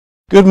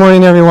Good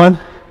morning, everyone.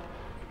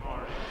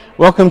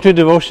 Welcome to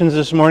devotions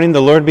this morning.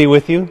 The Lord be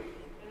with you.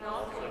 And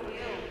also with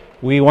you.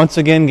 We once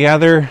again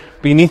gather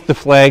beneath the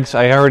flags.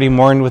 I already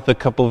mourned with a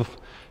couple of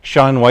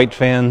Shaun White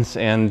fans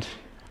and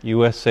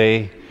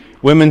USA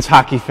women's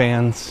hockey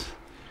fans.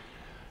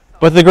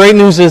 But the great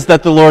news is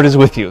that the Lord is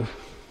with you.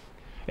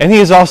 And He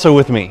is also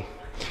with me.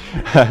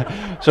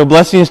 So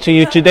blessings to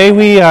you. Today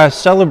we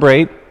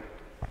celebrate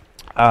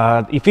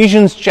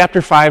Ephesians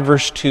chapter 5,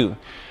 verse 2.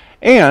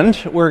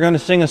 And we're going to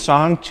sing a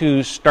song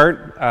to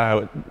start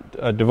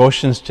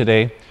devotions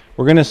today.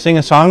 We're going to sing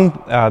a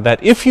song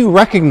that if you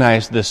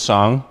recognize this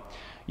song,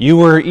 you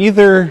were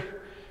either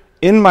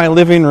in my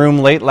living room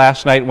late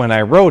last night when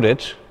I wrote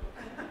it,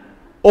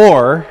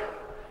 or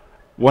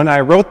when I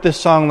wrote this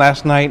song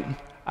last night,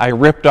 I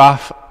ripped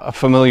off a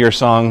familiar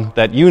song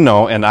that you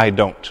know and I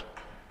don't.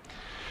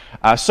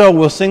 So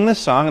we'll sing this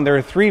song, and there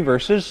are 3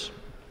 verses.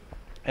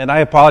 And I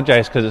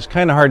apologize because it's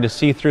kind of hard to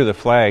see through the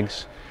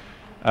flags.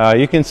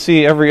 You can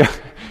see every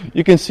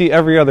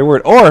other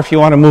word. Or if you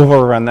want to move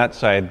over on that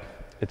side,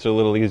 it's a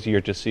little easier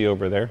to see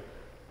over there.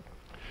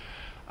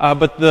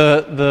 But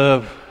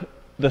the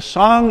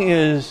song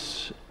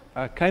is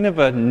kind of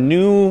a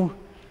new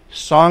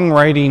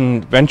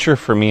songwriting venture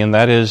for me, and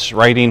that is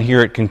writing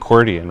here at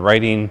Concordia, and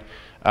writing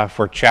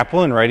for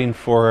chapel, and writing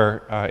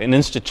for an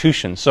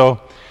institution. So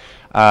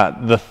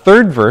the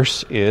 3rd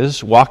verse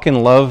is "Walk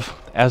in love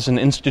as an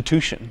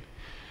institution."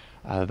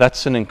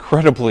 That's an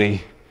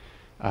incredibly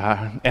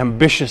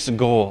ambitious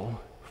goal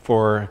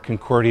for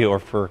Concordia, or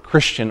for a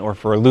Christian, or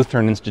for a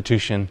Lutheran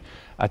institution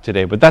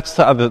today. But that's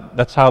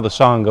how the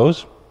song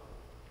goes.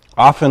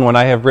 Often when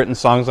I have written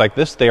songs like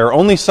this, they are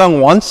only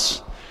sung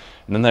once,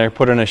 and then they're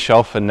put on a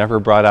shelf and never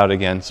brought out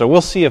again. So we'll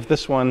see if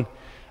this one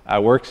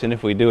works, and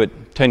if we do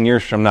it 10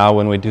 years from now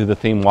when we do the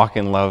theme "Walk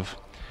in Love"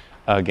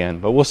 again.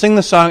 But we'll sing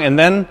the song, and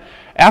then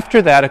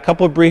after that, a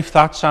couple of brief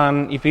thoughts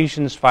on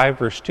Ephesians 5,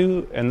 verse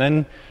 2, and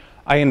then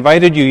I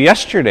invited you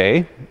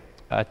yesterday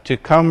to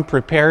come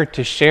prepared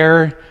to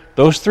share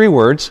those 3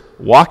 words,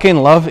 walk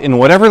in love, in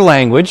whatever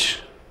language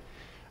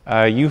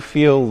you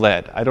feel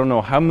led. I don't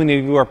know how many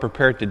of you are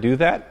prepared to do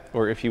that,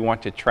 or if you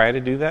want to try to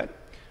do that,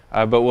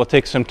 but we'll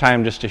take some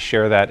time just to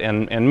share that,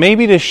 and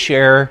maybe to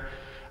share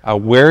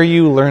where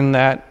you learned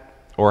that,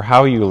 or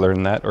how you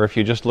learned that, or if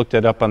you just looked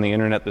it up on the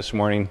internet this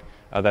morning,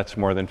 that's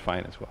more than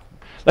fine as well.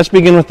 Let's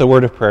begin with the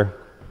word of prayer.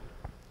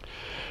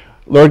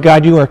 Lord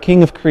God, you are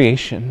King of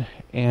creation,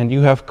 and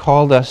you have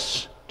called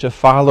us to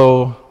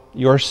follow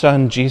your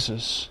Son,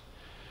 Jesus,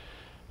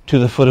 to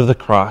the foot of the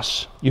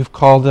cross. You've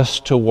called us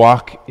to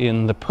walk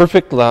in the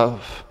perfect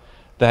love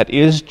that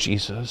is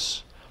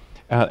Jesus,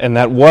 and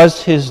that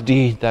was His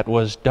deed that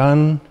was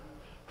done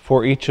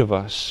for each of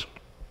us.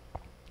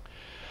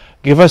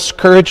 Give us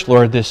courage,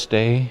 Lord, this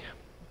day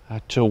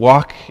to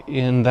walk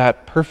in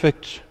that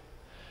perfect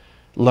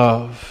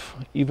love,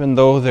 even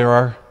though there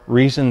are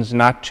reasons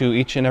not to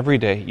each and every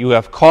day. You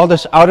have called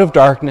us out of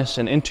darkness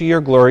and into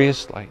your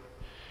glorious light.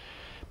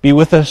 Be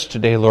with us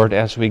today, Lord,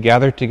 as we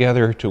gather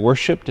together to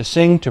worship, to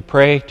sing, to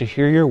pray, to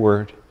hear your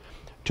word,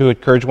 to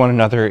encourage one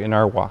another in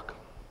our walk.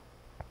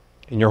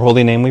 In your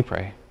holy name we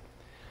pray.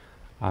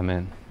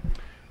 Amen.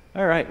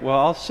 All right, well,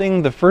 I'll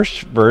sing the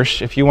first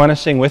verse. If you want to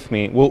sing with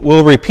me,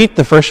 we'll repeat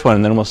the first one,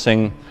 and then we'll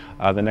sing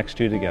the next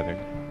 2 together.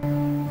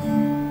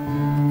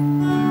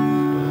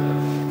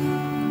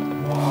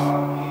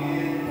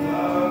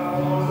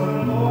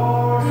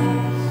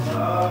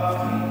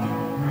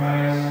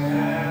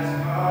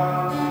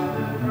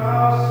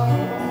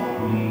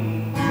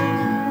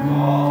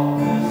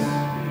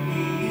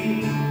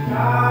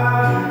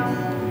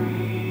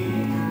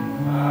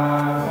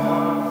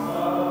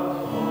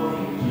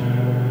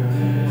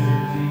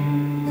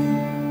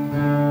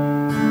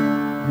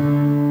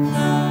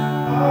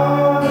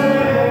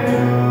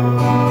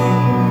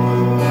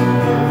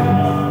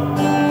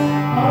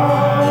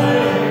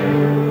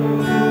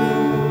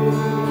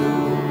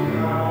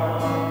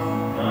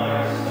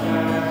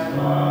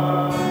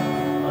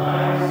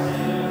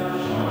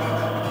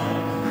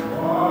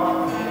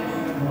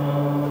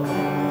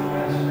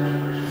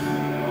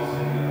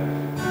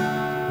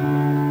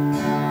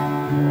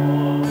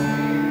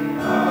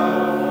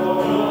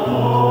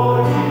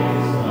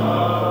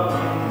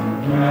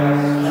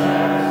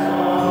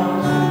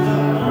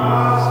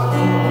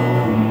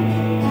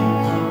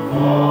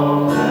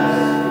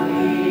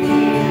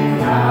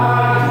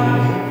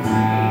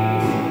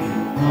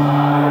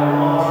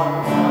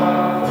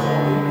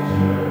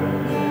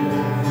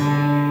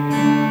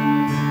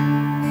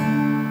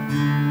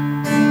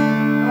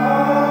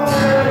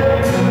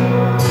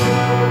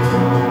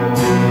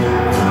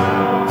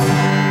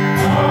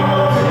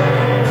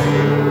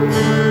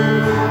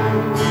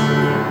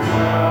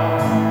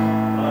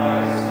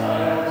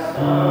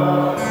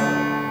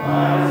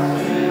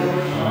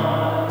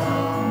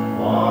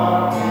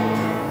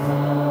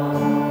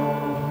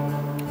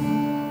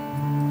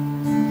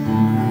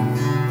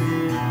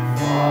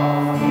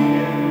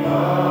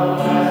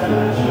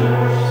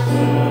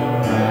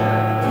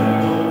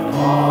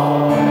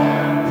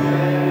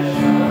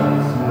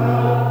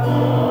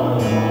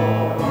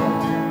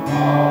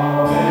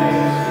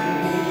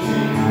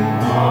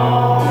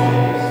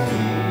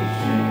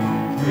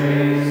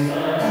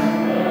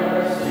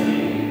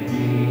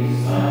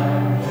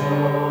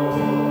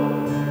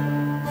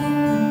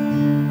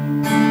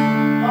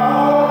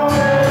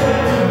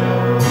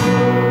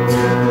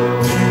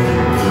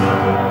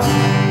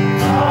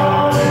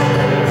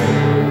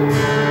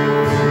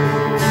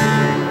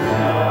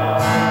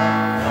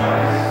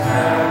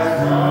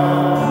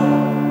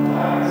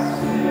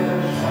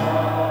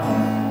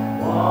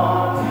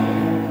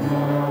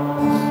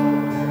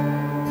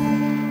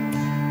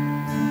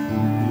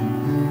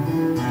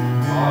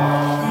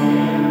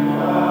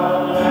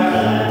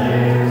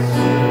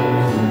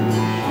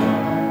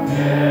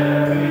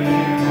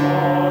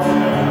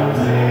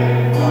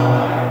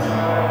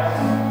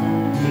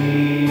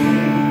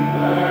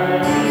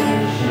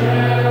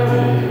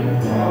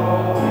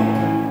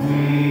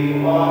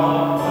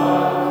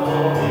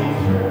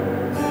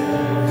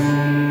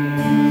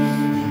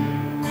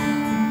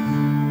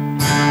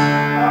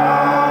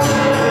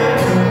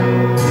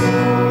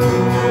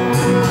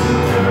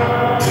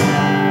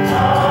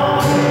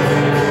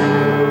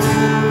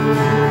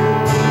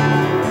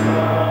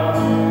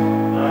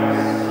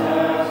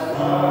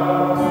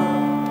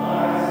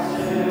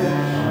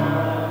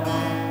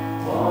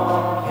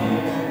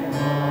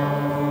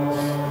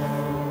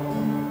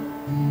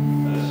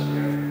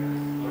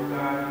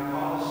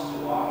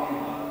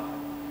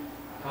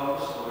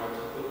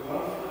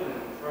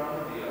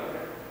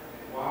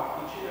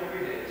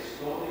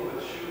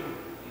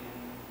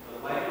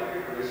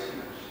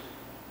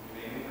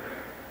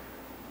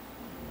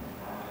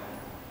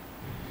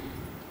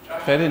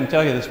 I didn't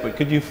tell you this, but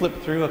could you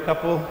flip through a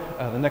couple,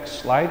 the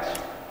next slides?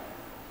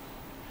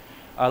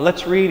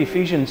 Let's read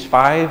Ephesians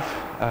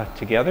 5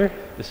 together.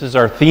 This is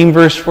our theme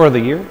verse for the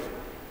year.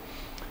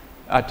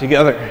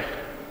 Together.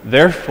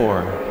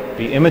 Therefore,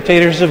 be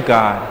imitators of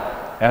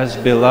God as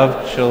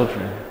beloved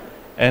children,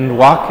 and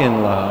walk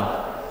in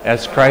love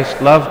as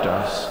Christ loved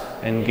us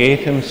and gave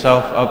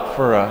himself up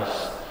for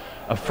us,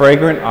 a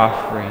fragrant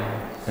offering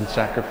and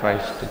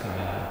sacrifice to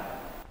God.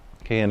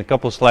 Okay, and a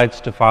couple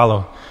slides to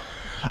follow.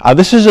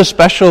 This is a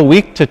special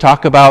week to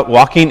talk about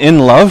walking in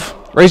love.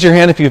 Raise your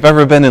hand if you've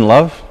ever been in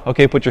love.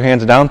 Okay, put your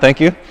hands down.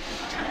 Thank you.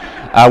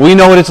 We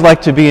know what it's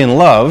like to be in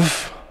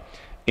love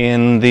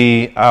in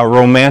the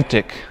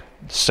romantic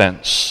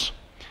sense.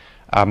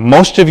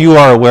 Most of you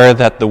are aware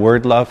that the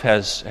word love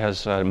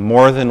has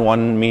more than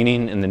one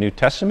meaning in the New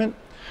Testament.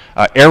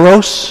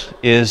 Eros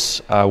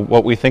is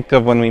what we think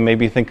of when we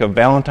maybe think of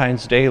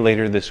Valentine's Day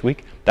later this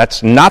week.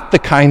 That's not the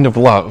kind of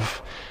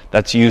love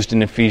that's used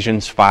in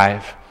Ephesians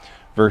 5.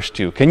 Verse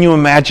 2. Can you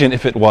imagine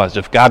if it was?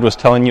 If God was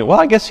telling you, well,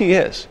 I guess he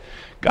is.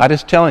 God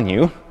is telling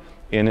you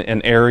in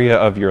an area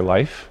of your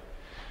life.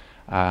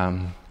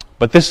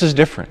 But this is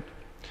different.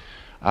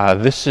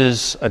 This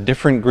is a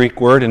different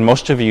Greek word, and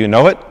most of you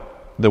know it.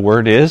 The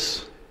word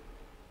is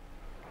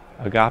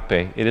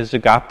agape. It is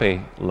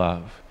agape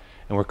love.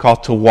 And we're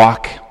called to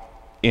walk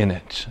in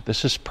it.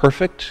 This is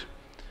perfect,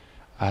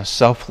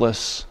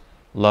 selfless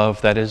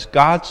love that is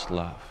God's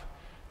love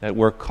that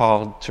we're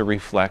called to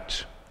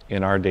reflect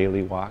in our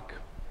daily walk.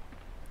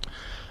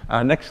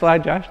 Next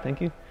slide, Josh.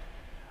 Thank you.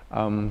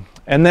 And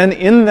then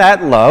in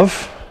that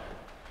love,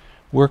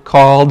 we're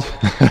called...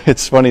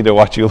 It's funny to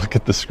watch you look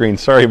at the screen.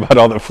 Sorry about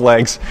all the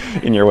flags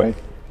in your way.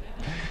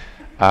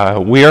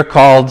 We are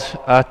called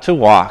to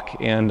walk.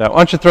 And why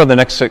don't you throw the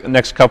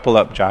next couple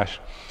up, Josh?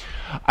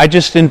 I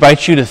just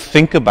invite you to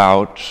think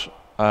about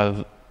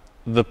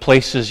the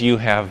places you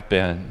have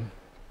been,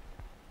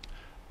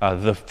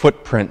 the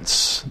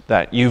footprints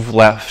that you've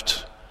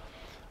left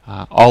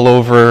all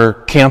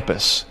over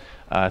campus.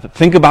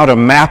 Think about a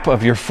map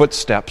of your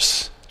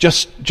footsteps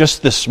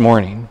just this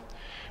morning,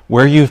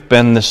 where you've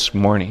been this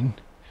morning.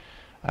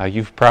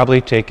 You've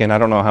probably taken, I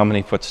don't know how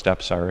many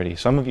footsteps already.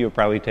 Some of you have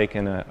probably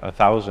taken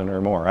 1,000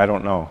 or more. I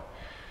don't know.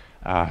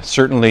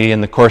 Certainly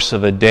in the course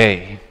of a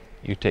day,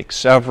 you take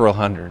several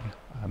hundred,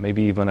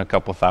 maybe even a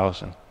couple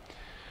thousand.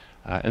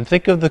 And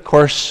think of the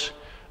course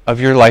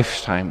of your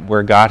lifetime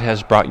where God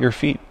has brought your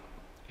feet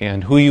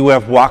and who you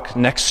have walked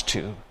next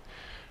to,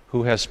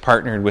 who has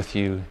partnered with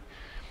you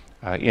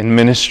in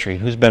ministry,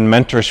 who's been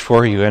mentors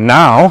for you. And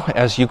now,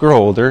 as you grow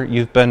older,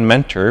 you've been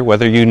mentor,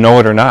 whether you know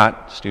it or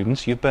not,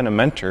 students, you've been a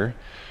mentor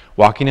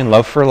walking in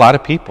love for a lot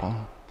of people.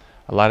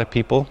 A lot of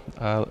people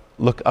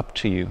look up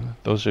to you.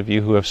 Those of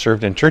you who have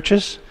served in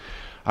churches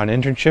on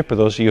internship, or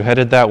those of you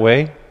headed that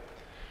way,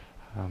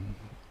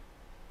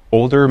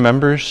 older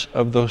members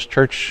of those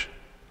church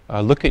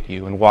look at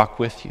you and walk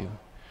with you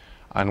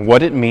on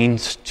what it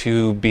means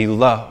to be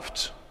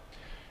loved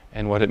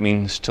and what it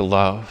means to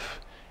love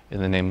in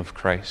the name of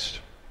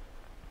Christ.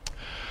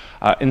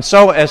 And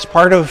so as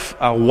part of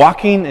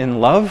walking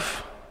in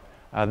love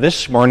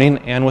this morning,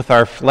 and with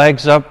our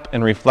flags up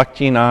and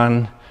reflecting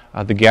on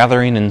the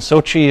gathering in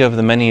Sochi of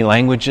the many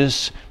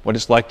languages, what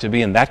it's like to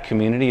be in that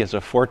community as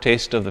a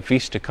foretaste of the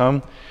feast to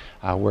come,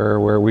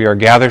 where we are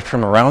gathered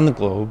from around the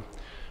globe,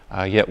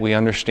 yet we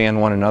understand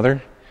one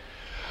another.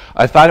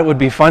 I thought it would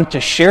be fun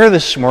to share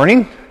this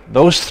morning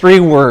those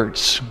three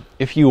words,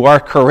 if you are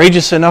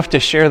courageous enough to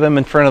share them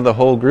in front of the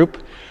whole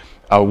group.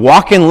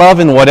 Walk in love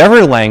in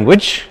whatever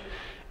language,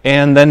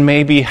 and then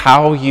maybe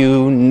how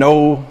you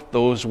know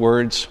those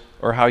words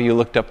or how you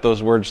looked up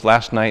those words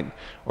last night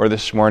or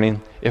this morning.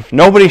 If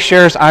nobody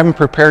shares, I'm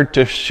prepared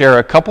to share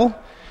a couple.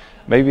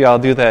 Maybe I'll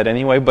do that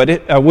anyway. But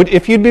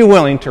if you'd be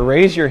willing to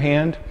raise your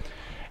hand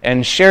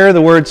and share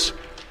the words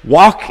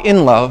walk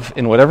in love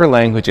in whatever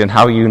language and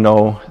how you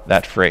know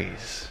that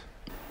phrase.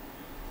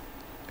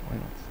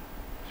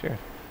 Share.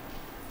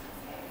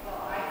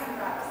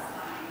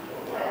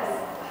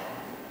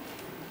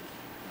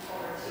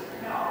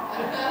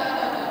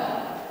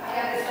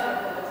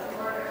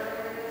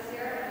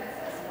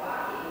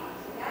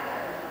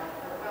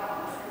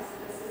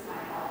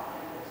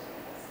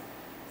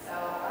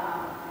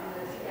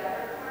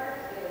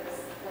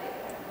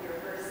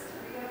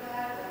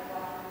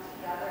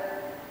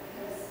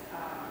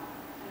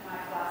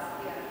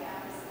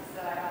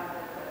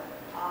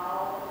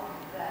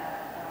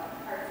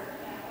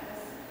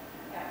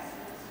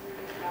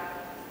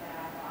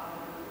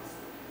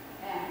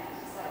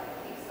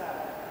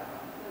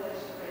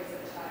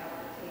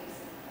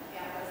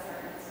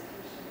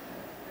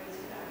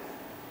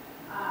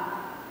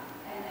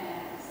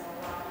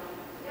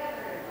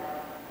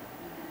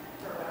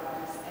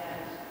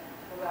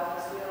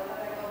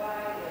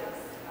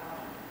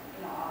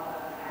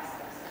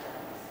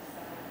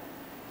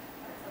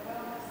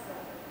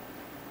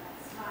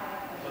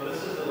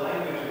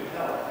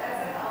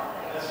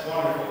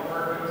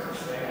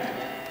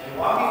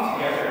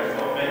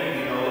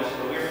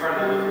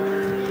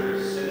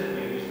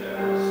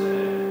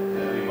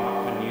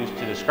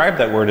 describe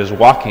that word as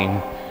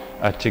walking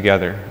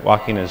together,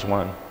 walking as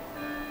one.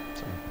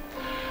 So.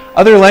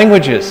 Other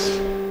languages.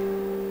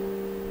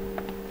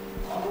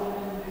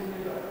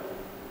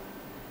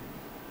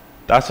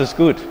 Das ist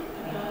gut.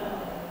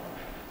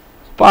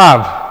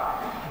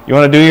 Bob, you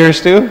want to do yours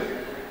too?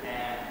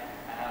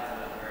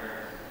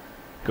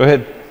 Go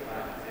ahead.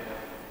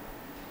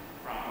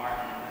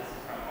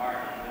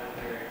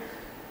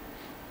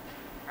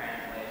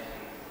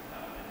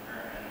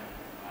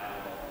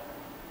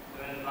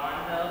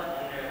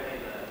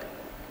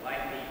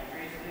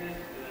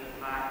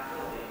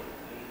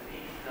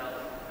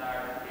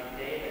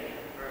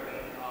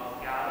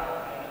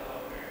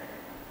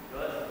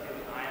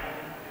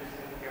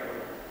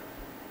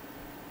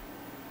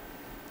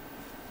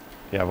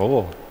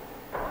 Jawohl.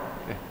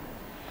 Okay.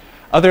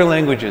 Other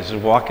languages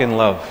of walk in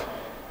love.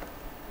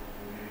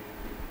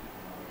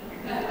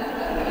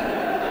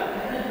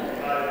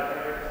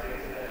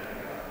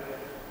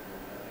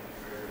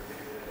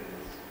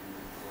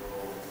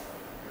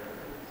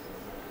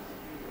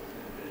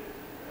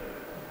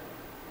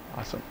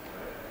 Awesome.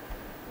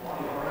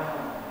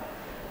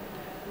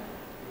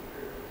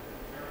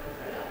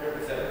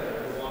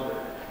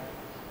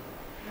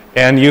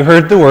 And you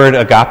heard the word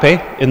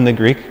agape in the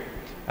Greek,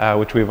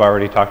 which we've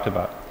already talked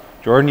about.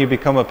 Jordan, you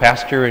become a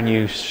pastor and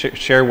you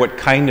share what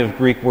kind of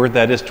Greek word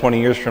that is 20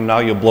 years from now,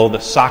 you'll blow the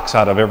socks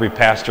out of every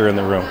pastor in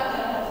the room.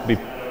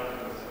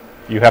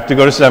 You have to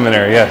go to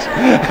seminary, yes.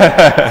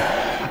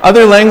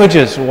 Other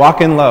languages,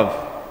 walk in love.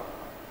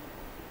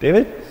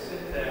 David?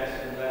 Syntax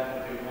in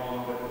Latin would be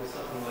wrong, but it was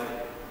something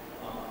like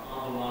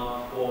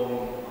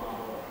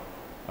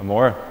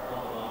Amor.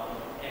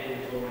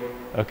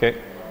 Okay.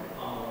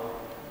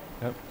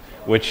 Yep.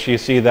 Which you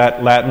see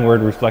that Latin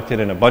word reflected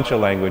in a bunch of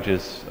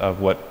languages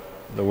of what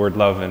the word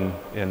love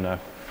in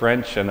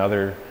French and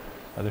other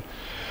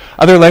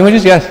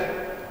languages. Yes.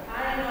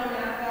 I know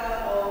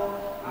Naka o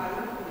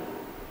Aluku,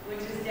 which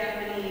is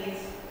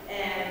Japanese,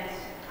 and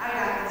I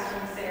got this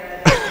from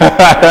Sarah. But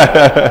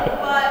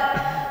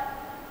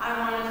I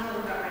wanted to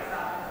look up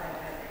myself because I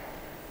had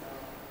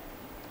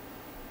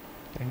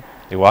it. Okay.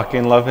 They walk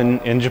in love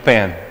in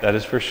Japan. That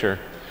is for sure.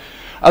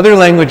 Other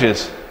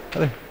languages.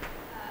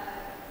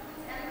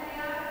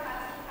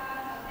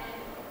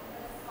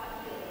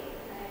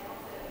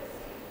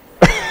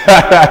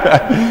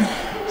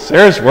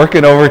 Sarah's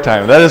working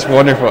overtime. That is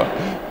wonderful.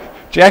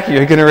 Jackie,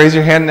 are you going to raise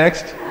your hand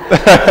next?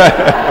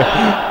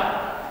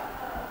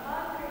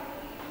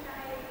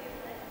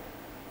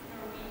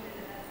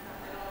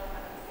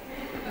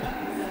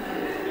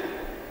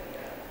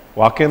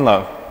 Walk in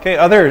love. Okay,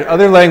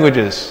 other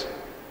languages.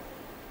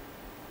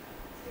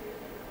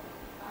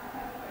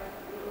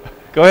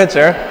 Go ahead,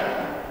 Sarah.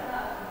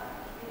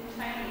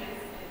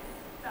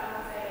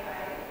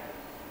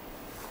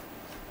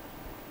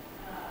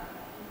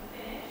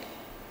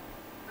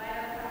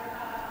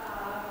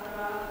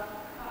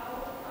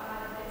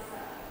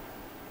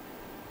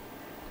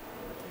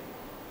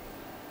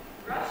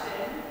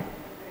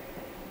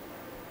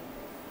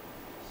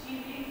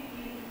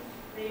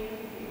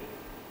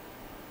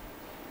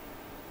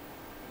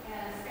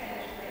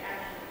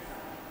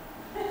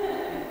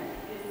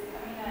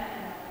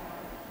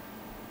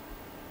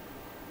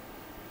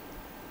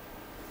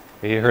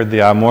 You heard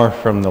the amor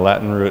from the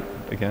Latin root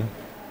again.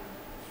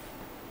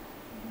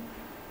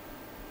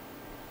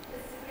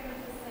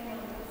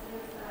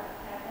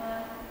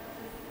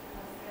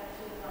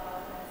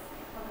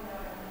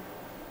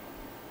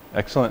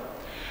 Excellent.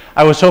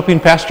 I was hoping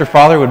Pastor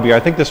Fowler would be here.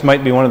 I think this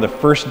might be one of the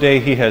first day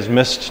he has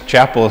missed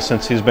chapel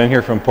since he's been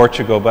here from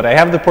Portugal. But I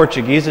have the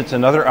Portuguese. It's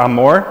another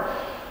amor.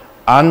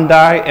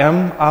 Andai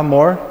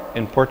amor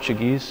in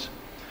Portuguese.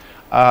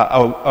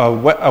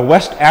 A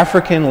West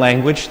African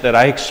language that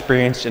I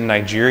experienced in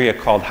Nigeria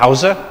called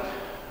Hausa.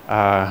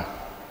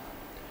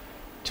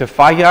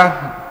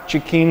 Tefaya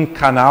Chikin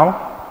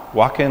Kanał,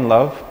 walk in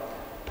love.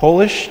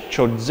 Polish,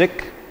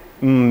 Chodzik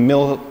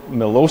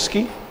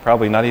Milowski,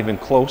 probably not even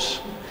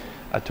close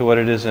to what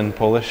it is in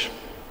Polish.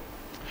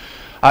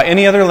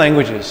 Any other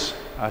languages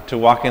to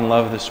walk in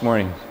love this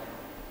morning?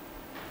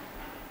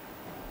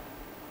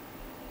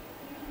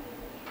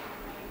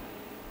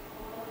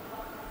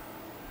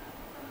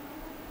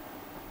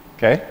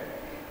 Okay.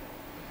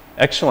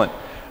 Excellent.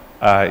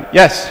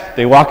 Yes,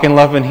 they walk in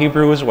love in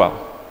Hebrew as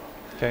well.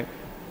 Okay.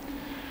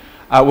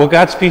 Well,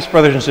 God's peace,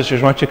 brothers and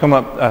sisters. Why don't you come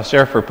up,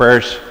 Sarah, for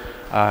prayers?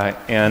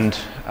 And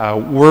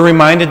we're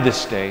reminded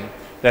this day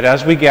that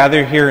as we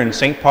gather here in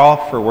St. Paul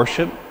for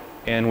worship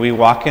and we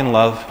walk in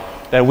love,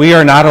 that we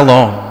are not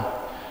alone.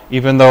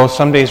 Even though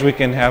some days we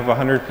can have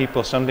 100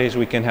 people, some days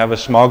we can have a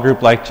small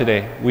group like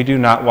today, we do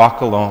not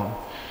walk alone.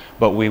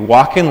 But we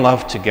walk in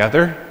love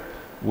together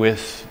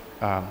with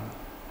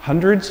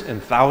hundreds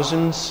and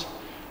thousands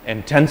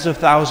and tens of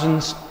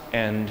thousands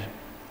and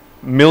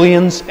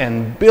millions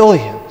and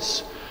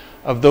billions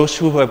of those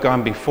who have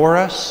gone before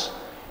us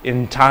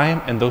in time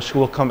and those who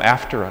will come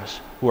after us,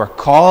 who are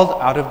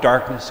called out of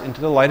darkness into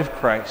the light of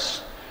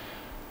Christ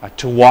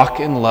to walk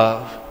in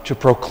love, to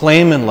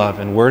proclaim in love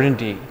in word and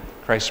deed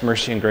Christ's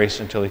mercy and grace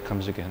until he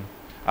comes again.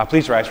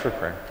 Please rise for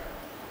prayer.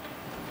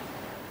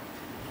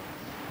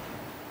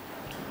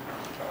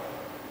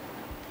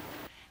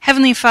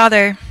 Heavenly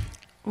Father,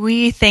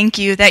 we thank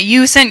you that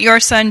you sent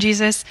your Son,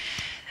 Jesus,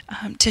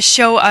 to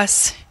show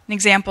us an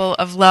example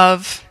of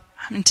love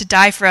and to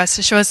die for us,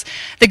 to show us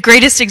the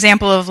greatest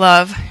example of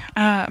love,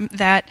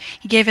 that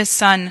he gave his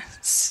Son,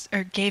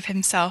 or gave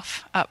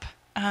himself up,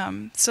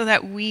 so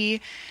that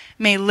we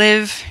may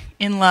live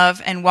in love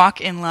and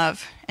walk in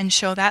love and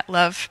show that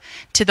love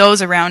to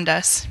those around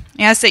us.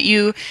 I ask that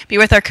you be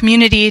with our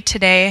community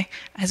today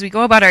as we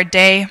go about our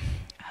day.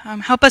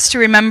 Help us to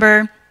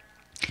remember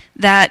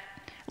that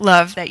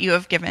love that you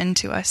have given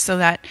to us so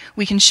that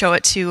we can show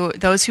it to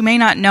those who may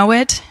not know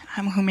it,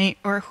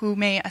 who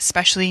may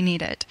especially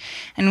need it.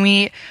 And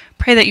we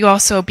pray that you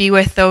also be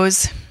with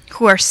those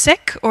who are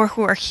sick or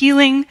who are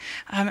healing,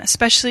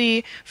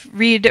 especially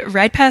read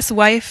Redpath's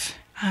wife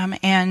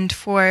and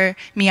for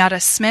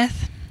Miata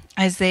Smith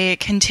as they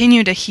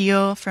continue to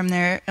heal from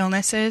their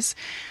illnesses.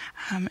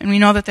 And we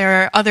know that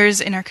there are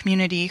others in our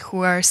community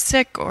who are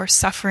sick or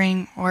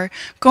suffering or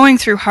going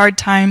through hard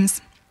times.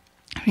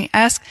 We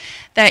ask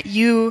that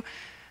you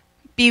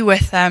be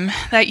with them,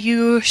 that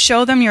you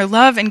show them your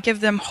love and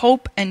give them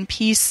hope and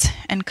peace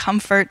and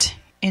comfort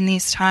in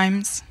these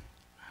times.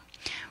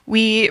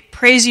 We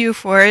praise you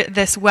for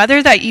this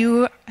weather that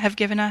you have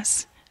given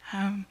us.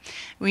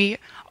 We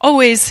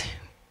always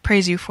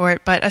praise you for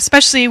it, but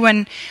especially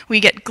when we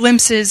get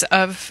glimpses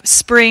of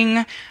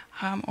spring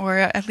or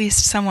at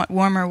least somewhat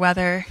warmer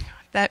weather,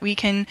 that we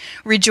can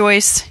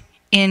rejoice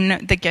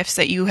in the gifts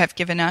that you have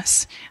given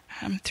us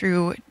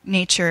through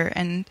nature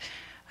and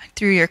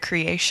through your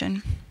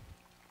creation.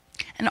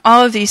 And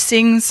all of these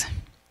things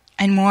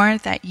and more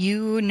that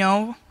you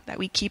know that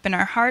we keep in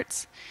our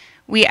hearts,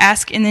 we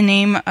ask in the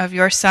name of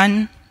your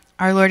Son,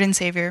 our Lord and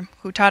Savior,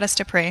 who taught us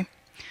to pray.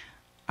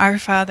 Our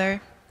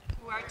Father,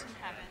 who art in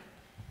heaven,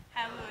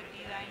 hallowed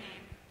be thy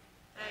name.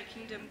 Thy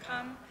kingdom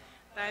come,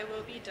 thy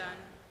will be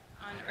done,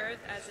 on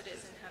earth as it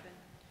is in heaven.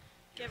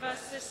 Give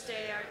us this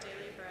day our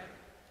daily bread,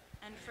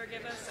 and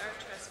forgive us our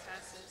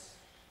trespasses,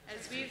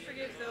 as we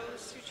forgive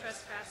those who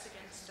trespass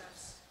against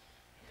us.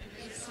 And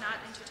lead us not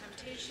into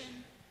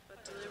temptation,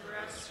 but deliver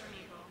us from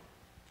evil.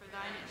 For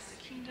thine is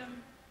the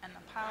kingdom, and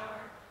the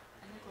power,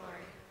 and the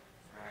glory,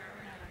 forever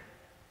and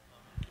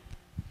ever.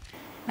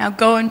 Now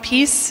go in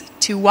peace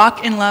to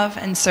walk in love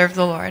and serve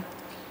the Lord.